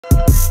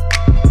What's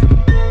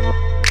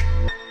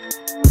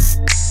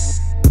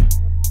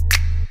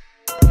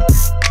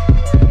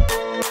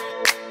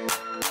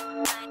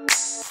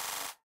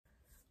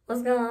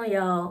going on,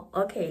 y'all?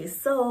 Okay,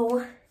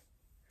 so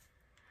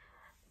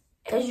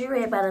as you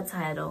read by the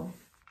title,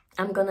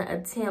 I'm gonna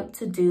attempt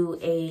to do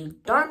a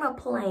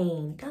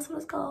dermaplane. That's what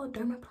it's called,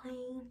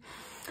 dermaplane.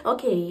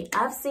 Okay,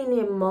 I've seen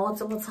it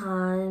multiple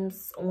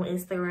times on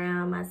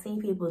Instagram. I've seen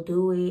people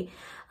do it.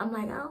 I'm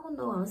like, I don't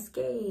know, I'm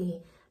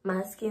scared.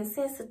 My skin's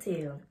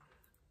sensitive.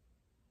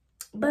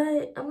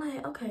 But I'm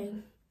like, okay,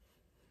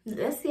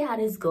 let's see how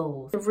this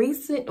goes. The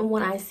recent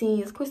one I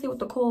seen is Chrissy with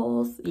the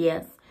coils.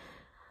 Yes.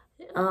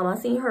 I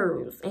seen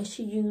hers, and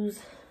she used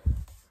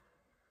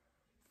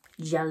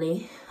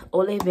jelly,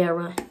 aloe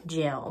vera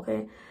gel,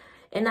 okay?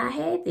 And I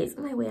had this.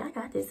 I'm like, wait, I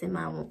got this in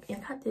my room. I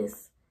got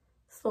this.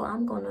 So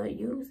I'm gonna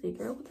use it,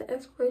 girl. What the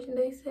expiration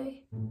they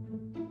say?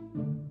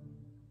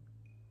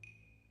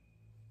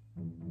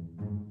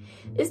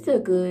 It's still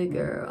good,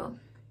 girl.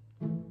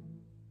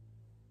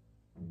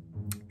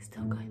 It's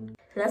still good.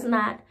 Let's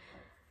not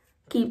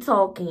keep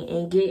talking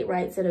and get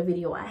right to the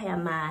video. I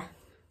have my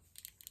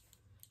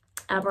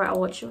eyebrow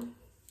oil,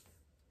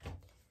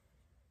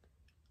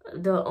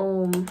 the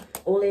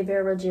aloe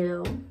vera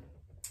gel.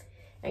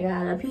 I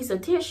got a piece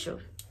of tissue.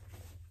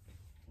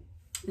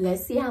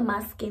 Let's see how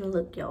my skin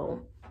look,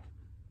 y'all.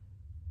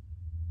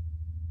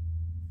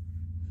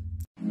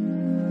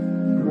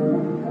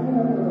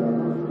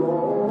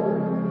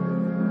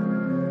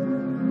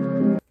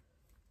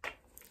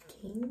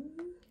 Okay.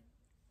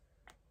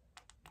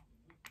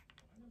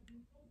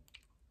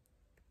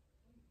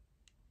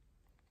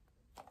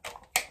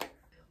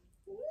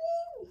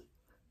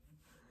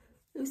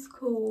 It's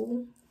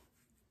cool.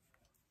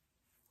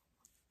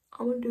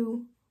 I'm gonna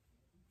do.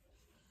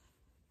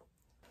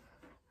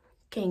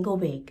 Can't go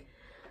big.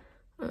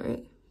 All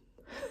right.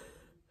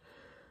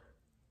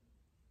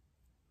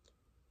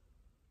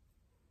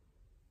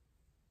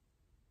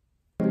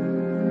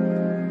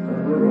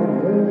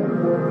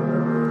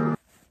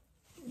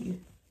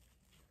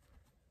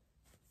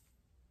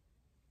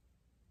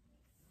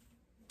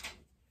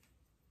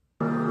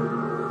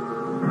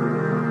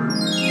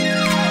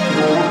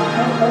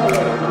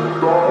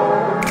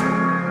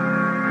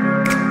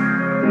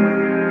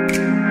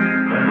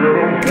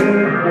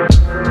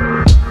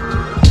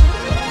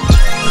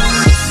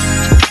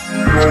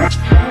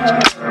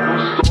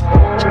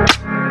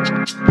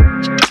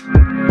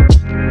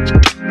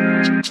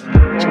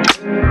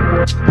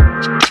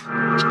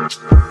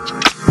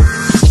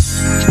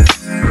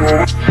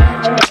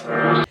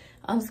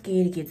 I'm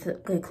scared to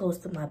get close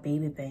to my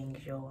baby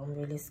bangs, yo. I'm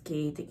really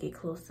scared to get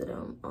close to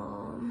them.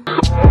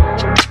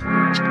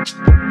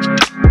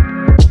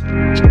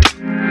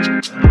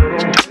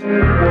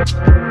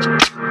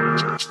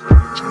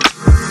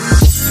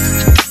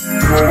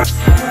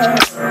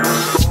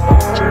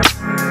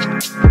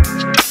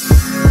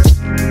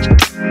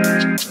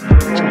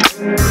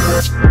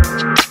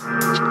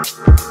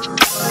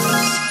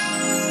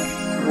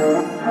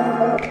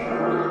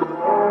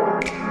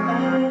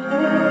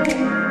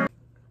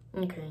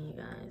 Okay, you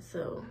guys,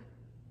 so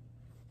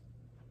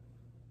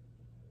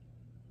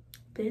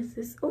this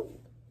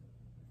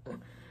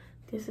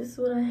is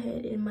what I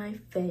had in my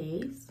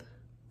face.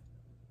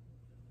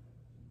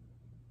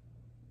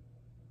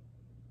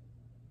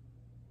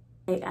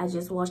 I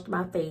just washed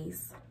my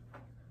face.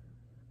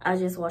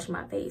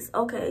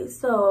 Okay,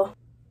 so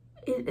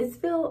it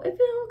feel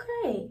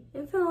okay.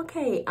 It feel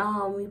okay.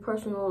 We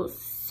personal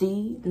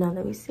see. Now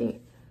let me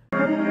see.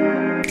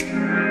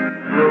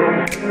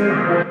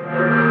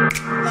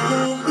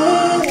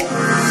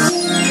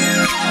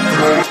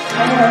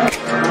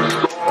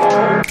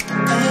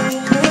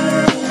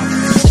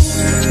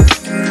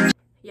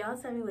 Y'all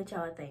tell me what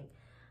y'all think.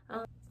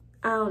 I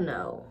don't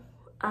know.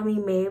 I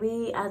mean,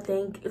 maybe I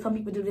think some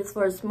people do this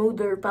for a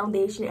smoother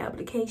foundation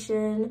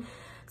application.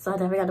 So I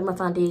never got to my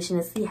foundation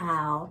to see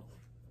how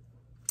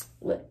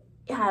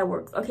it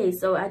works. Okay,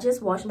 so I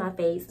just washed my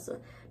face.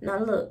 Now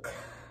look,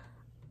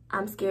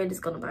 I'm scared it's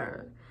gonna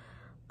burn,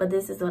 but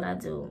this is what I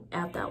do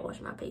after I wash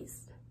my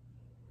face.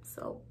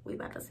 So we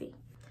about to see.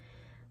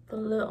 Put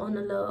a little on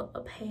a little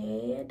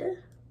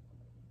pad.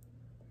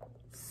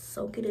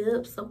 Soak it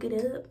up, soak it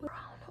up.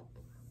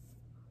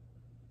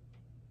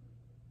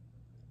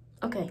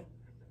 Okay.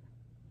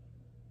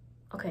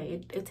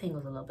 Okay, it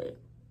tingles a little bit.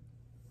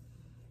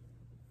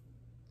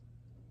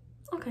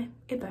 Okay,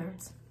 it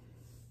burns.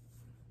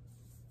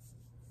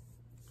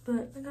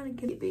 But I gotta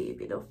get it,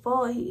 baby. The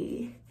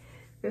forehead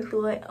is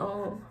like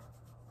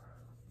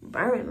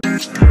burn.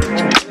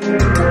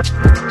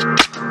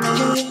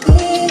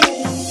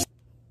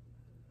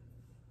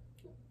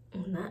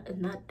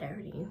 Not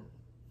dirty.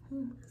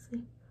 Let's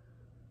see.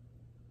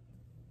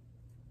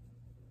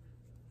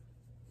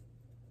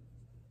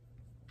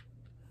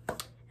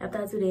 After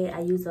I do that, I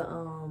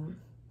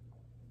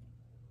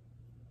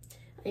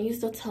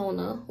use a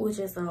toner, which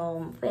is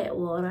fat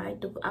water.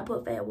 I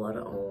put fat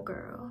water on,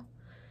 girl.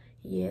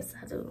 Yes,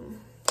 I do.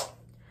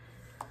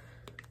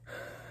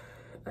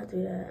 I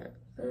do that.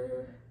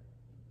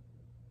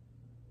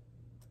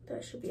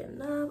 That should be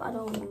enough. I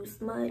don't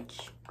use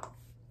much.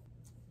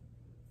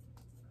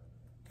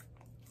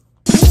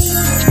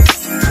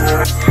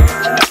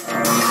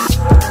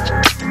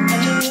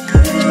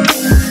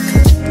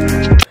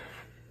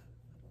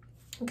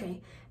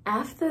 Okay,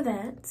 after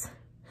that,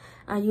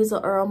 I use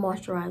an Earl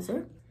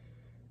moisturizer.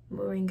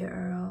 Moringa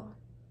Earl.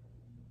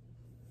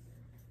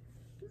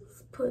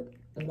 Just put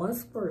 1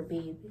 squirt,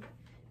 baby.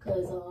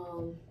 Cause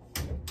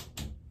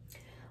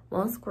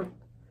one squirt,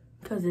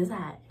 cause it's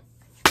hot.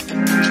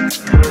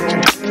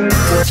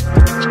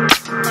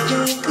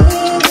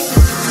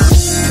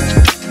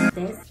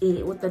 That's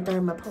it with the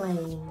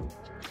Dermaplaning.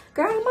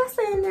 Girl, am I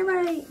saying that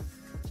right?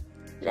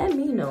 Let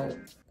me know,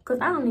 cause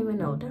I don't even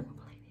know Dermaplaning.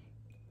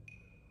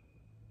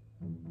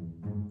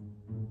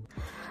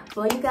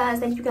 Well, you guys,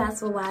 thank you guys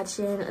for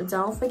watching.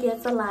 Don't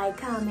forget to like,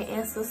 comment,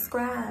 and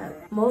subscribe.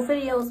 More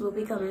videos will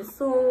be coming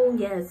soon.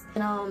 Yes,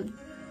 and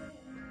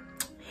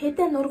hit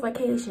that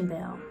notification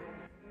bell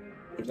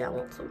if y'all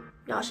want to.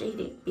 Y'all should hit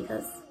it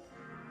because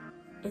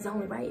it's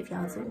only right if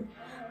y'all do.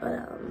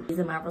 But these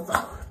are my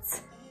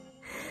results.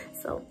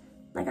 So,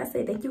 like I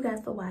said, thank you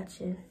guys for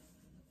watching.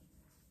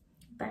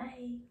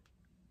 Bye.